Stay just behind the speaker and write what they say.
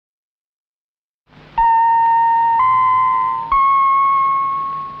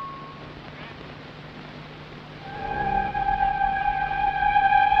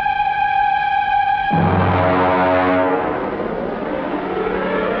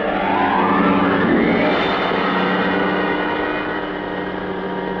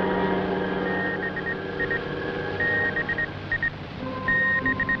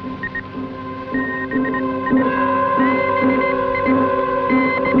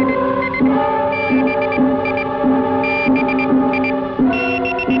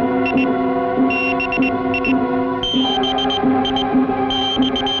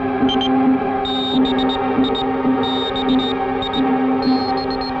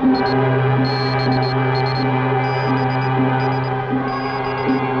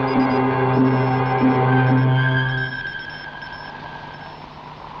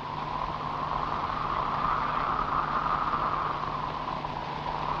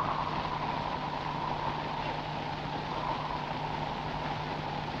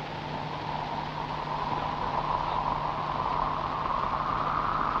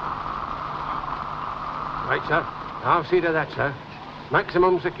Right, sir. I'll see to that, sir.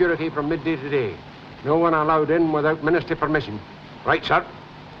 Maximum security from midday today. No one allowed in without ministry permission. Right, sir.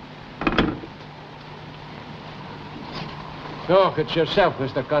 So, it's yourself,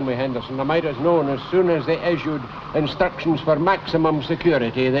 Mr. Conway Henderson. I might have known as soon as they issued instructions for maximum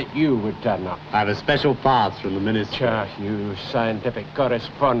security that you would turn up. I have a special pass from the ministry. You scientific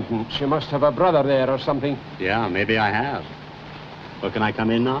correspondent. You must have a brother there or something. Yeah, maybe I have. Well, can I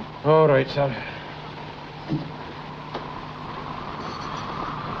come in now? All right, sir.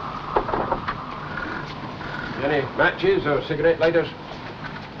 Any matches or cigarette lighters?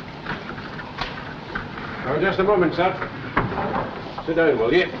 Oh, just a moment, sir. Sit down,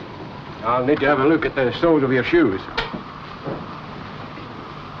 will you? I'll need to have a look at the soles of your shoes.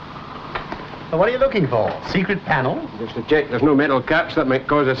 Well, what are you looking for? Secret panel? Just to check there's no metal caps that might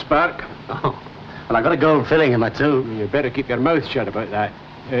cause a spark. Oh, well, I've got a gold filling in my tube. You'd better keep your mouth shut about that.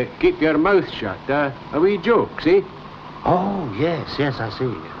 Keep your mouth shut. A wee joke, see? Oh, yes, I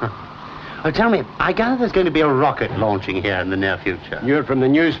see. Well, tell me, I gather there's going to be a rocket launching here in the near future. You're from the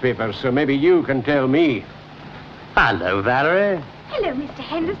newspapers, so maybe you can tell me. Hello, Valerie. Hello, Mr.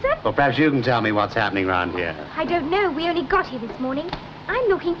 Henderson. Well, perhaps you can tell me what's happening round here. I don't know. We only got here this morning. I'm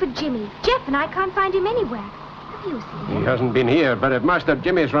looking for Jimmy. Geoff and I can't find him anywhere. Have you seen him? He hasn't been here, but if Master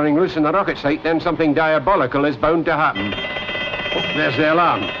Jimmy's running loose in the rocket site, then something diabolical is bound to happen. Oh, there's the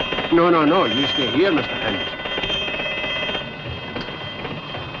alarm. No. You stay here, Mr. Henderson.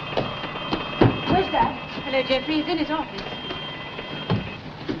 Where's Dad? Hello, Geoffrey. He's in his office.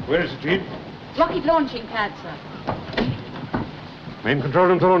 Where is it, Jean? Rocket launching pad, sir. Main control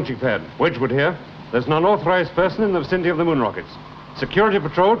room to launching pad. Wedgewood here. There's an unauthorized person in the vicinity of the moon rockets. Security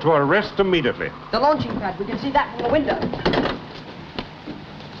patrol to arrest immediately. The launching pad. We can see that from the window.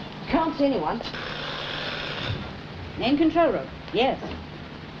 Can't see anyone. Main control room. Yes.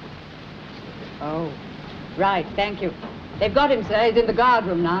 Oh, right. Thank you. They've got him, sir. He's in the guard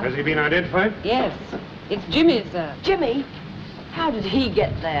room now. Has he been identified? Yes. It's Jimmy, sir. Jimmy? How did he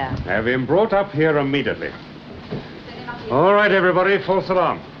get there? Have him brought up here immediately. All right, everybody, false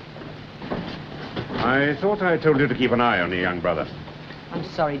alarm. I thought I told you to keep an eye on your young brother. I'm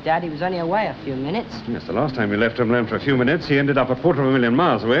sorry, Dad. He was only away a few minutes. Yes, the last time we left him alone for a few minutes, he ended up a 250,000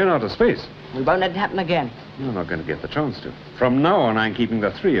 miles away in outer space. We won't let it happen again. You're not going to get the chance to. From now on, I'm keeping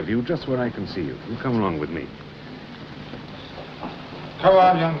the three of you just where I can see you. You come along with me. Come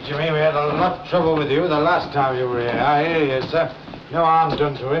on, young Jimmy. We had a lot of trouble with you the last time you were here. I hear you, sir. No harm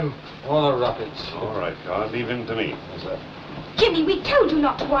done to him or the rockets. All right, Carl. Leave him to me. Yes, sir. Jimmy, we told you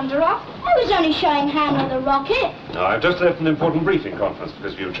not to wander off. I was only showing hand on the rocket. Now, I've just left an important briefing conference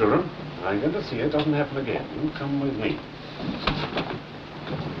because of you children. I'm going to see it doesn't happen again. You come with me.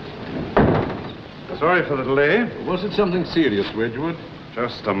 Sorry for the delay. Was it something serious, Wedgewood?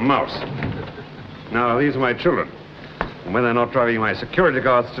 Just a mouse. Now, these are my children. And when they're not driving my security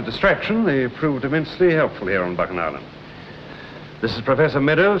guards to distraction, they proved immensely helpful here on Buchan Island. This is Professor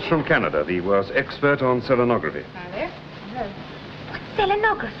Meadows from Canada, the world's expert on selenography. Hi there. Hello. What's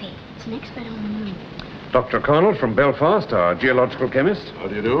selenography? It's an expert on the moon. Dr. Connell from Belfast, our geological chemist. How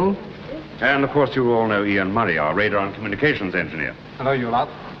do you do? And, of course, you all know Ian Murray, our radar and communications engineer. Hello, you lot.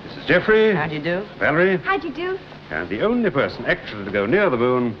 This is Geoffrey. How do you do? Valerie. How do you do? And the only person actually to go near the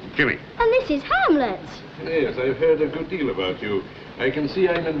moon, Jimmy. And this is Hamlet. Yes, I've heard a good deal about you. I can see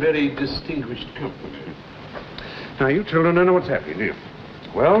I'm in very distinguished company. Now, you children don't know what's happening, do you?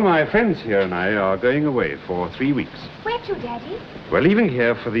 Well, my friends here and I are going away for 3 weeks. Where to, Daddy? We're leaving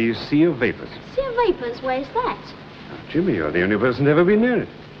here for the Sea of Vapors. Sea of Vapors, where's that? Now, Jimmy, you're the only person who's ever been near it.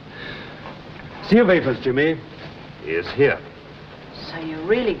 Sea of Vapors, Jimmy, is here. So you're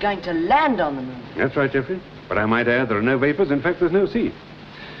really going to land on the moon? That's right, Geoffrey. But I might add, there are no vapors. In fact, there's no sea.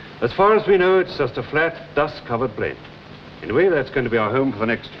 As far as we know, it's just a flat, dust-covered plain. In a way, that's going to be our home for the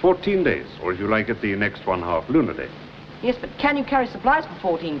next 14 days, or if you like it, the next 1/2 lunar day. Yes, but can you carry supplies for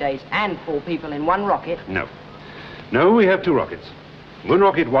 14 days and 4 people in one rocket? No. No, we have 2 rockets. Moon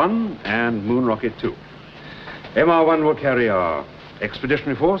Rocket 1 and Moon Rocket 2. MR1 will carry our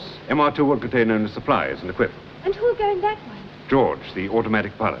expeditionary force. MR2 will contain only supplies and equipment. And who'll go in that one? George, the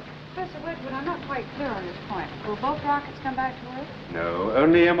automatic pilot. Professor Wedgewood, I'm not quite clear on this point. Will both rockets come back to Earth? No,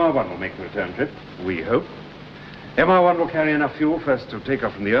 only MR1 will make the return trip, we hope. MR1 will carry enough fuel first to take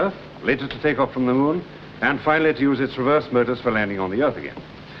off from the Earth, later to take off from the Moon, and finally to use its reverse motors for landing on the Earth again.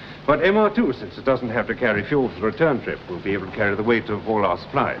 But MR2, since it doesn't have to carry fuel for the return trip, will be able to carry the weight of all our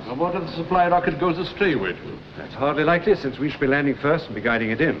supplies. Now, what if the supply rocket goes astray, Wedgewood? That's hardly likely, since we should be landing first and be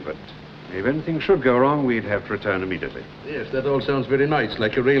guiding it in, but if anything should go wrong, we'd have to return immediately. Yes, that all sounds very nice,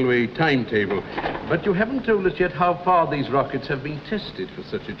 like a railway timetable. But you haven't told us yet how far these rockets have been tested for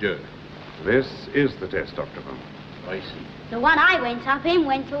such a journey. This is the test, Dr. Bond. I see. The one I went up in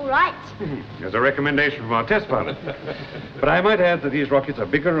went all right. There's a recommendation from our test pilot. But I might add that these rockets are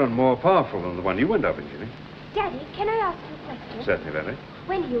bigger and more powerful than the one you went up in, Jimmy. Daddy, can I ask you a question? Certainly, Valerie.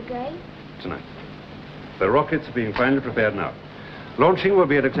 When are you going? Tonight. The rockets are being finally prepared now. Launching will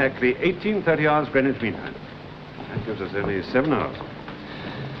be at exactly 18:30 hours Greenwich Mean Time. That gives us only 7 hours.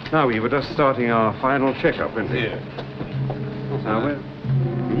 Now, we were just starting our final checkup, weren't we? Yeah. Now, we're...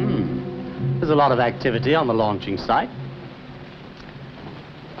 There's a lot of activity on the launching site.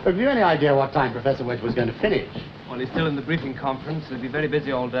 Have you any idea what time Professor Wedgewood's going to finish? Well, he's still in the briefing conference. He'll be very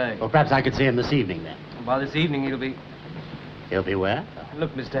busy all day. Or perhaps I could see him this evening, then. By this evening, he'll be... He'll be where?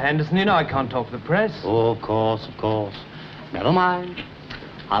 Look, Mr. Henderson, you know I can't talk to the press. Oh, of course, of course. Never mind.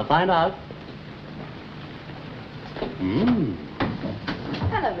 I'll find out.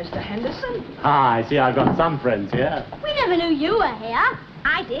 Hello, Mr. Henderson. Ah, I see I've got some friends here. We never knew you were here.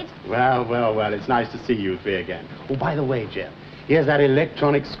 I did. Well, well, well, it's nice to see you three again. Oh, by the way, Geoff, here's that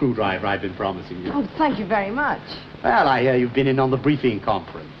electronic screwdriver I've been promising you. Oh, thank you very much. Well, I hear you've been in on the briefing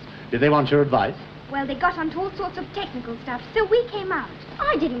conference. Did they want your advice? Well, they got onto all sorts of technical stuff, so we came out.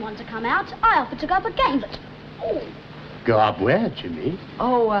 I didn't want to come out. I offered to go up again, but... Oh, Go up where, Jimmy?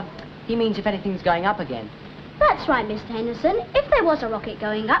 Oh, he means if anything's going up again. that's right, Mr. Henderson. If there was a rocket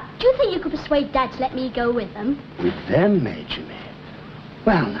going up, do you think you could persuade Dad to let me go with them? With them, eh, Jimmy?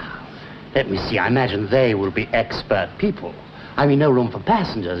 Well, now, let me see. I imagine they will be expert people. I mean, no room for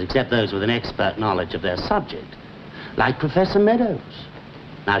passengers except those with an expert knowledge of their subject. Like Professor Meadows.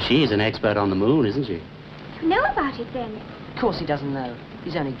 Now, she's an expert on the moon, isn't she? You know about it, then? Of course he doesn't know.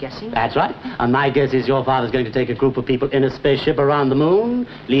 He's only guessing. That's right. And my guess is your father's going to take a group of people in a spaceship around the moon,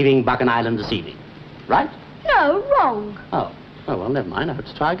 leaving Buchan Island this evening. Right? No, wrong. Oh, well, never mind. I'll have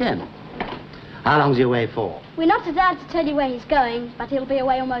to try again. How long's he away for? We're not allowed to tell you where he's going, but he'll be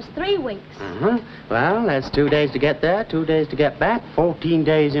away almost 3 weeks. Well, that's 2 days to get there, 2 days to get back, 14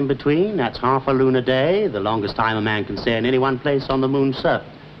 days in between. That's half a lunar day, the longest time a man can stay in any one place on the moon's surface.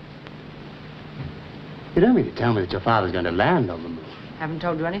 You don't mean to tell me that your father's going to land on the moon? Haven't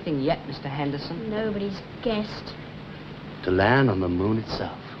told you anything yet, Mr. Henderson. Nobody's guessed. To land on the moon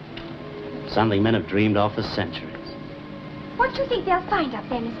itself. Something men have dreamed of for centuries. What do you think they'll find up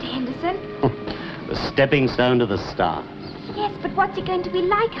there, Mr. Henderson? The stepping stone to the stars. Yes, but what's it going to be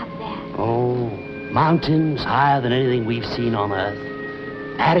like up there? Oh, mountains higher than anything we've seen on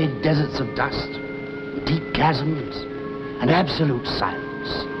Earth. Arid deserts of dust. Deep chasms. And absolute silence.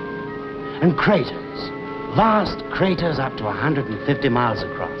 And craters. Vast craters up to 150 miles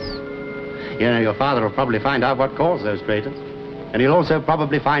across. You know, your father will probably find out what caused those craters. And he'll also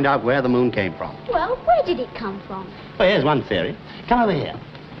probably find out where the moon came from. Well, where did it come from? Well, here's one theory. Come over here.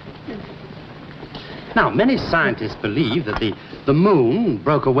 Now, many scientists believe that the moon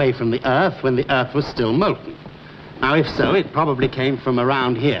broke away from the Earth when the Earth was still molten. Now, if so, it probably came from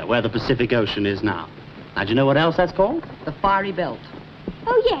around here, where the Pacific Ocean is now. Now, do you know what else that's called? The fiery belt.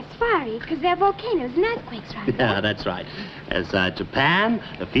 Oh, yes, fiery, because there are volcanoes and earthquakes right there. Yeah, that's right. There's Japan,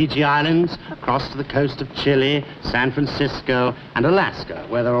 the Fiji Islands, across to the coast of Chile, San Francisco, and Alaska,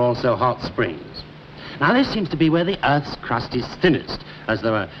 where there are also hot springs. Now, this seems to be where the Earth's crust is thinnest, as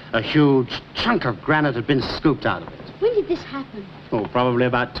though a huge chunk of granite had been scooped out of it. When did this happen? Oh, probably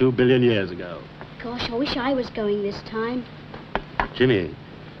about 2 billion years ago. Gosh, I wish I was going this time. Jimmy,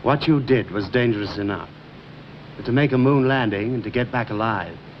 what you did was dangerous enough. But to make a moon landing and to get back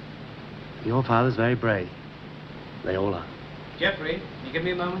alive, your father's very brave. They all are. Geoffrey, can you give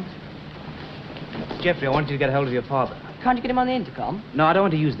me a moment? Geoffrey, I want you to get hold of your father. Can't you get him on the intercom? No, I don't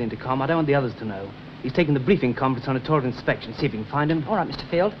want to use the intercom. I don't want the others to know. He's taking the briefing conference on a tour of inspection. See if you can find him. All right, Mr.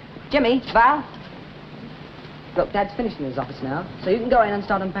 Field. Jimmy, Val. Look, Dad's finished in his office now, so you can go in and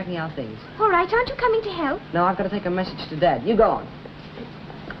start unpacking our things. All right, aren't you coming to help? No, I've got to take a message to Dad. You go on.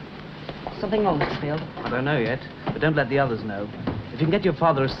 Something wrong, Mr. Field? I don't know yet, but don't let the others know. If you can get your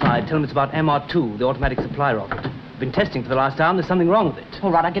father aside, tell him it's about MR2, the automatic supply rocket. Been testing for the last hour, and there's something wrong with it.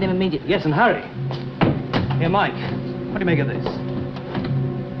 All right, I'll get him immediately. Yes, and hurry. Here, Mike, what do you make of this?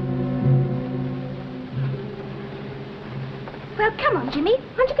 Well, come on, Jimmy.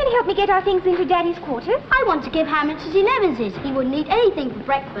 Aren't you going to help me get our things into Daddy's quarters? I want to give Hamlet his 11s. He wouldn't eat anything for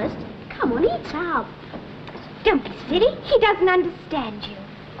breakfast. Come on, eat up. Don't be silly. He doesn't understand you.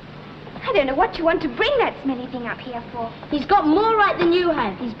 I don't know what you want to bring that smelly thing up here for. He's got more right than you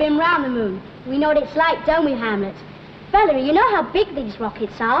have. He's been round the moon. We know what it's like, don't we, Hamlet? Valerie, you know how big these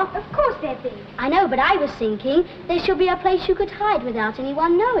rockets are? Of course they're big. I know, but I was thinking there should be a place you could hide without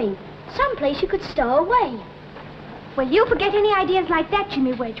anyone knowing. Some place you could stow away. Well, you forget any ideas like that,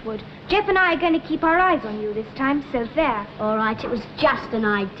 Jimmy Wedgewood. Geoff and I are going to keep our eyes on you this time, so there. All right, it was just an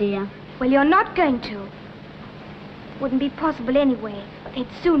idea. Well, you're not going to. Wouldn't be possible anyway. They'd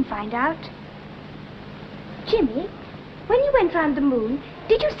soon find out. Jimmy, when you went round the moon,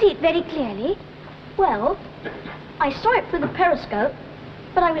 did you see it very clearly? Well, I saw it through the periscope,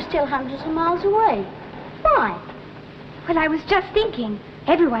 but I was still hundreds of miles away. Why? Well, I was just thinking.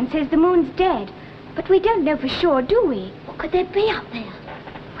 Everyone says the moon's dead, but we don't know for sure, do we? What could there be up there?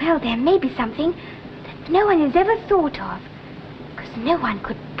 Well, there may be something that no one has ever thought of, because no one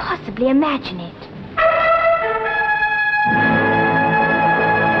could possibly imagine it.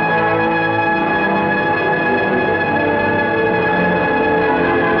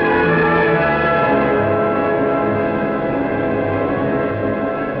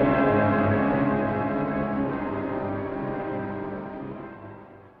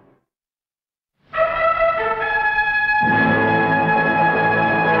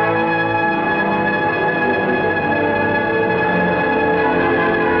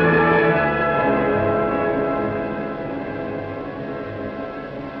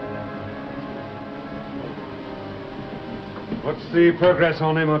 What's the progress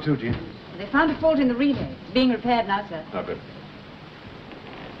on MR2, Gene? They found a fault in the relay. It's being repaired now, sir. Oh, good.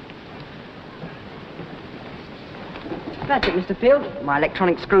 That's it, Mr. Field. My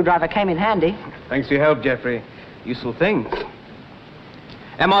electronic screwdriver came in handy. Thanks for your help, Geoffrey. Useful things.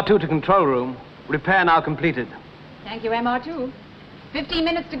 MR2 to control room. Repair now completed. Thank you, MR2. 15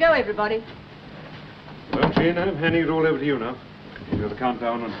 minutes to go, everybody. Well, Gene, I'm handing it all over to you now. Continue the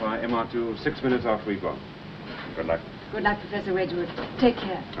countdown and fire MR2 6 minutes after we've gone. Good luck. Good luck, Professor Wedgewood. Take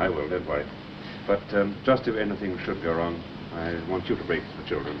care. I will, don't worry. But just if anything should go wrong, I want you to break to the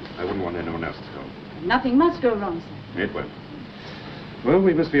children. I wouldn't want anyone else to go. Nothing must go wrong, sir. It won't. Well,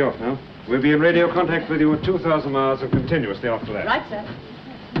 we must be off now. We'll be in radio contact with you at 2,000 miles and continuously after that. Right, sir.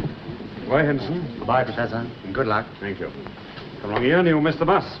 Goodbye, Henderson. Goodbye, Professor, and good luck. Thank you. Come along here and you'll miss the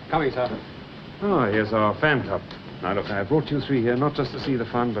bus. Coming, sir. Oh, here's our fan club. Now, look, I brought you three here not just to see the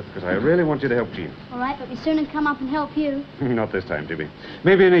fun, but because I really want you to help Gene. All right, but we soon come up and help you. Not this time, Jimmy.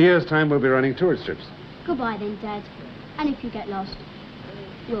 Maybe in a year's time we'll be running tourist trips. Goodbye then, Dad. And if you get lost,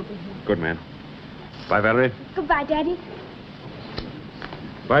 we'll be here. Good man. Bye, Valerie. Goodbye, Daddy.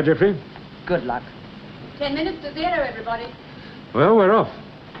 Bye, Geoffrey. Good luck. 10 minutes to 0, everybody. Well, we're off.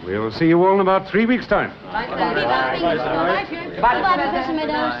 We'll see you all in about 3 weeks' time. Bye, sir. Bye, Professor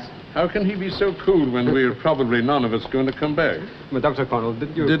Meadows. How can he be so cool when we're probably none of us going to come back? But Dr. Connell,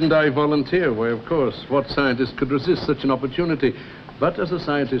 didn't you... Didn't I volunteer? Why, of course. What scientist could resist such an opportunity? But as a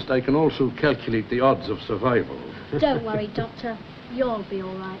scientist, I can also calculate the odds of survival. Don't worry, Doctor. You'll be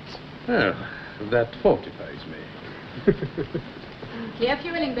all right. Well, that fortifies me. Clear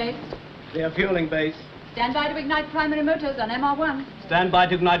fueling base. Clear fueling base. Stand by to ignite primary motors on MR1. Stand by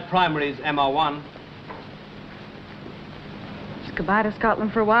to ignite primaries, MR1. It's goodbye to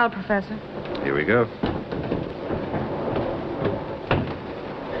Scotland for a while, Professor. Here we go.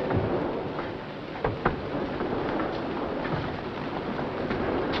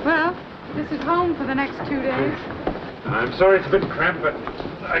 Well, this is home for the next 2 days. I'm sorry it's a bit cramped, but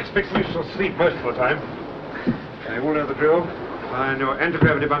I expect we shall sleep most of the time. I will know the drill. Find your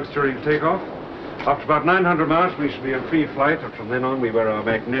anti-gravity bunks during takeoff. After about 900 miles, we shall be in free flight, and from then on, we wear our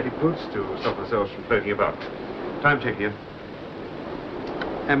magnetic boots to stop ourselves from floating about. Time check here.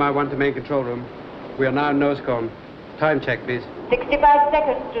 MI1 to main control room. We are now nose cone. Time check, please. 65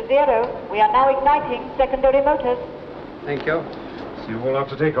 seconds to 0. We are now igniting secondary motors. Thank you. See you all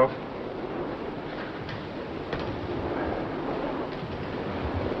after takeoff.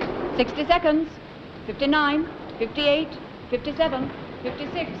 seconds. 59, 58, 57,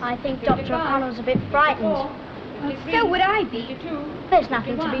 56. I think Dr. O'Connell's a bit frightened. So would I be. 52, There's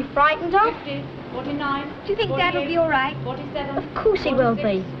nothing to be frightened of. 50, 49. Do you think Dad will be all right? 47. Of course he will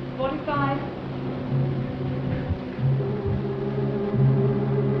be. 45.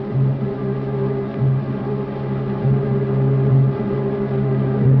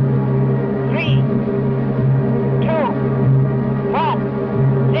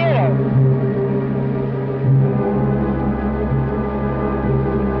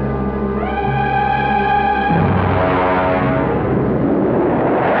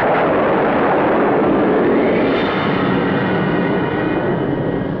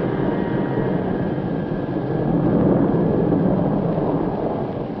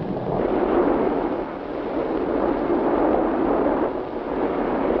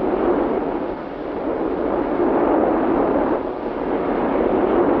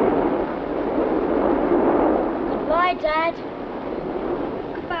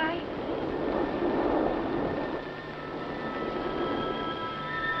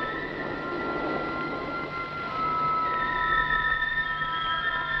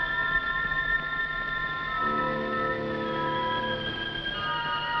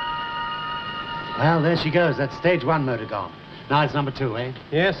 Well, there she goes. That's stage 1 motor gone. Now it's number 2, eh?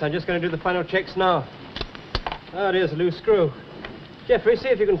 Yes, I'm just going to do the final checks now. Oh, it is a loose screw. Jeffrey, see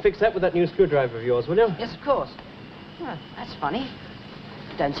if you can fix that with that new screwdriver of yours, will you? Yes, of course. Well, that's funny.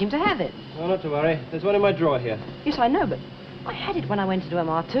 Don't seem to have it. Oh, not to worry. There's one in my drawer here. Yes, I know, but I had it when I went to do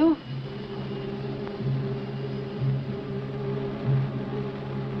MR2.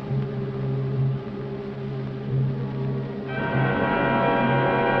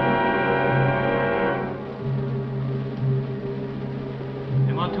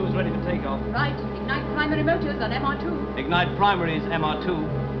 MR2 is ready to take off. Right. Ignite primary motors on MR2. Ignite primary is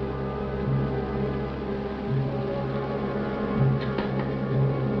MR2.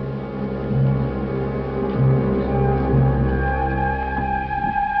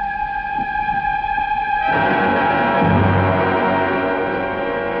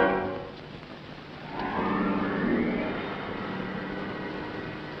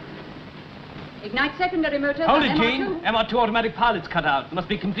 Ignite secondary motors Hold on it, Gene. MR2. MR2 automatic pilot's cut out. There must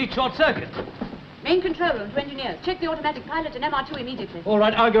be complete short circuit. Main control room to engineers. Check the automatic pilot and MR2 immediately. All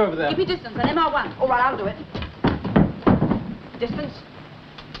right, I'll go over there. Keep your distance on MR1. All right, I'll do it. Distance?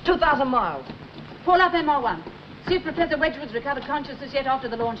 2,000 miles. Call up MR1. See if Professor Wedgewood's recovered consciousness yet after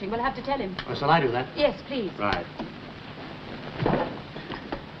the launching. We'll have to tell him. Oh, shall I do that? Yes, please. Right.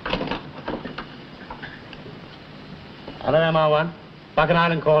 Hello, MR1. Buchan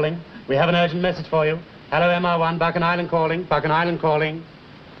Island calling. We have an urgent message for you. Hello, MR1. Buchan Island calling. Buchan Island calling.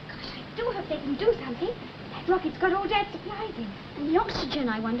 Gosh, I do hope they can do something. That rocket's got all Dad's supplies in. And the oxygen,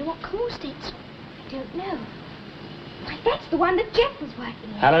 I wonder what caused it. I don't know. Why, that's the one that Geoff was working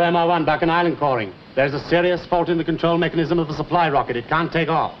in. Hello, MR1. Buchan Island calling. There's a serious fault in the control mechanism of the supply rocket. It can't take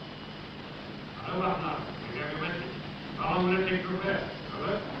off. Hello, Buchan. You have your message. How long will it take to repair?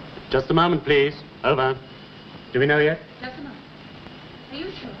 Over. Just a moment, please. Over. Do we know yet? Just a moment. Are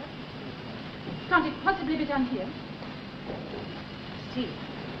you sure? Can't it possibly be done here? See.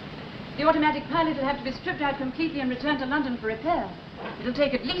 The automatic pilot will have to be stripped out completely and returned to London for repair. It'll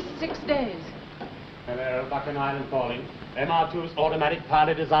take at least 6 days. Hello, Buchan Island calling. MR2's automatic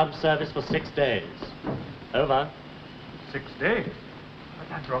pilot is out of service for 6 days. Over. 6 days? But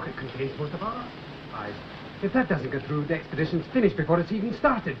that rocket contains most of our supplies. If that doesn't go through, the expedition's finished before it's even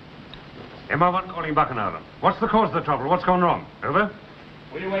started. MR1 calling Buchan Island. What's the cause of the trouble? What's gone wrong? Over.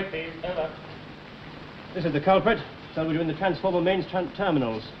 Will you wait, please? Over. This is the culprit. So we're doing the transformer mains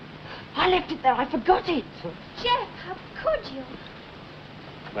terminals. I left it there. I forgot it. Geoff, how could you?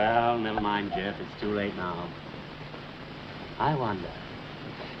 Well, never mind, Geoff. It's too late now. I wonder.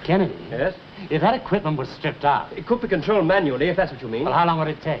 Kennedy? Yes? If that equipment was stripped out... It could be controlled manually, if that's what you mean. Well, how long would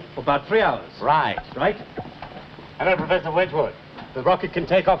it take? About 3 hours. Right. Right? Hello, Professor Wedgewood. The rocket can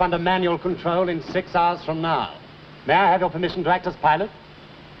take off under manual control in 6 hours from now. May I have your permission to act as pilot?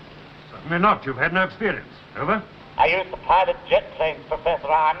 Certainly not. You've had no experience. Over. I used to pilot jet planes, Professor.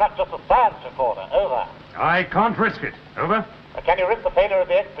 I'm not just a science reporter. Over. I can't risk it. Over. Can you risk the failure of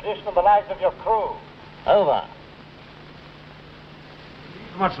the expedition and the lives of your crew? Over.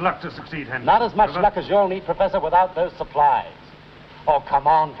 Much luck to succeed, Henry. Not as much Over. luck as you'll need, Professor, without those supplies. Oh, come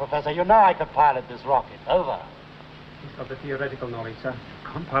on, Professor. You know I could pilot this rocket. Over. He's got the theoretical knowledge, sir.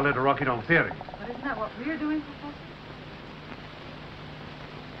 Can't pilot a rocket on theory. But isn't that what we're doing, Professor?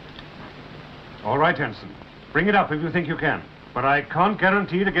 All right, Henson. Bring it up if you think you can. But I can't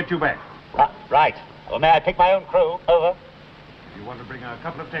guarantee to get you back. Right. Well, may I pick my own crew? Over. If you want to bring a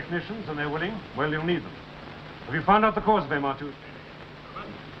couple of technicians and they're willing, well, you'll need them. Have you found out the cause of MR2?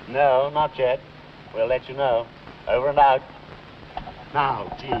 No, not yet. We'll let you know. Over and out.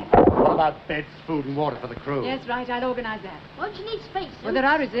 Now, Gene, what about beds, food, and water for the crew? Yes, right. I'll organize that. Won't you need space? Well, there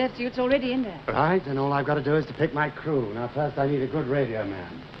are reserve suits already in there. Right, and all I've got to do is to pick my crew. Now, first I need a good radio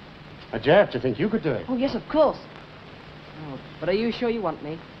man. Geoff, do you think you could do it? Oh, yes, of course. Oh, but are you sure you want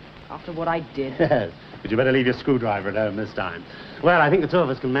me? After what I did? Yes, but you better leave your screwdriver at home this time. Well, I think the two of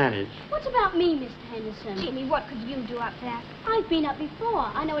us can manage. What about me, Mr. Henderson? Jimmy, what could you do up there? I've been up before.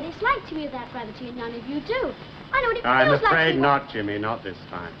 I know what it's like to be without gravity, and none of you do. I know what it I'm feels like afraid to... not, Jimmy, not this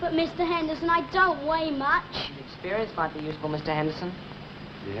time. But, Mr. Henderson, I don't weigh much. Experience might be useful, Mr. Henderson.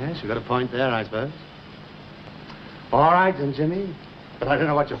 Yes, you've got a point there, I suppose. All right, then, Jimmy. But I don't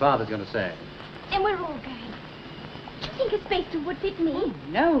know what your father's going to say. And we're all going. Do you think a spacesuit would fit me? Oh,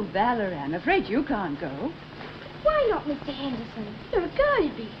 no, Valerie. I'm afraid you can't go. Why not, Mr. Henderson? You're a girl,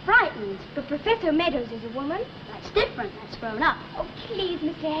 you'd be frightened. But Professor Meadows is a woman. That's different. That's grown up. Oh, please,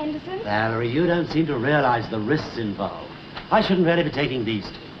 Mr. Henderson. Valerie, you don't seem to realize the risks involved. I shouldn't really be taking these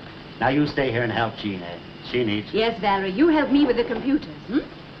two. Now, you stay here and help Gina. She needs you. Yes, Valerie. You help me with the computers, hmm?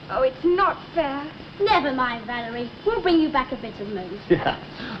 Oh, it's not fair. Never mind, Valerie. We'll bring you back a bit of moon. Yeah.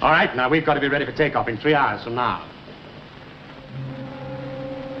 All right, now we've got to be ready for takeoff in 3 hours from now.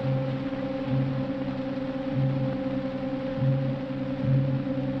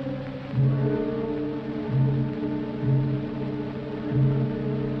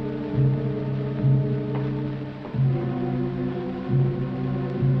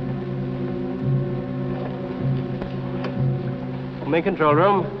 Main control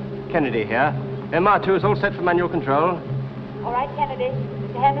room. Kennedy here. MR2 is all set for manual control. All right, Kennedy.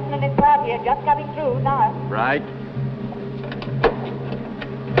 Mr. Henderson and his party are just coming through now. Right.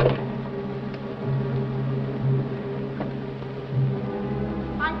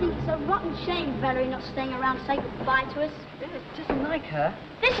 I think it's a rotten shame Valerie not staying around to say goodbye to us. It isn't like her.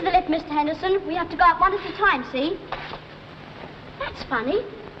 This is the lift, Mr. Henderson. We have to go up one at a time, see? That's funny.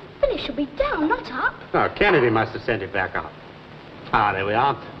 Billy should be down, not up. Oh, Kennedy must have sent it back up. Ah, there we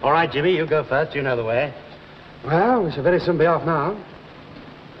are. All right, Jimmy, you go first. You know the way. Well, we shall very soon be off now.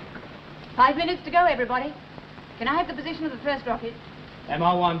 5 minutes to go, everybody. Can I have the position of the first rocket?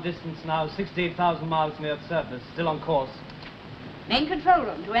 MR1 distance now 68,000 miles from the Earth's surface. Still on course. Main control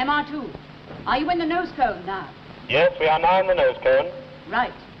room to MR2. Are you in the nose cone now? Yes, we are now in the nose cone.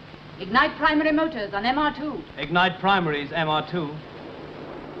 Right. Ignite primary motors on MR2. Ignite primaries, MR2.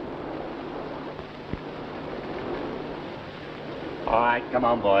 All right, come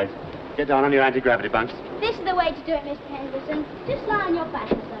on, boys. Get down on your anti-gravity bunks. This is the way to do it, Mr. Henderson. Just lie on your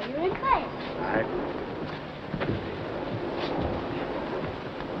back as though you're in bed. All right.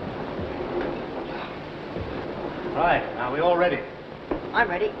 Right, now we're all ready. I'm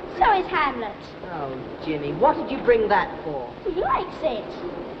ready. So is Hamlet. Oh, Jimmy, what did you bring that for? He likes it.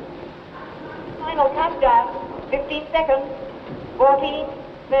 Final countdown. 15 seconds. 14,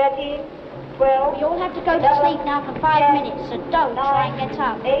 13, 12. We all have to go to sleep now for 5 minutes, so don't try and get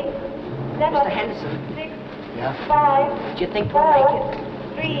up. 8, 7, Mr. Henderson. 6, Yeah? 5, Do you think we'll make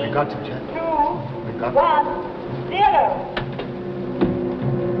it? 3, We got to, Jeff. 2, We got 1, 0.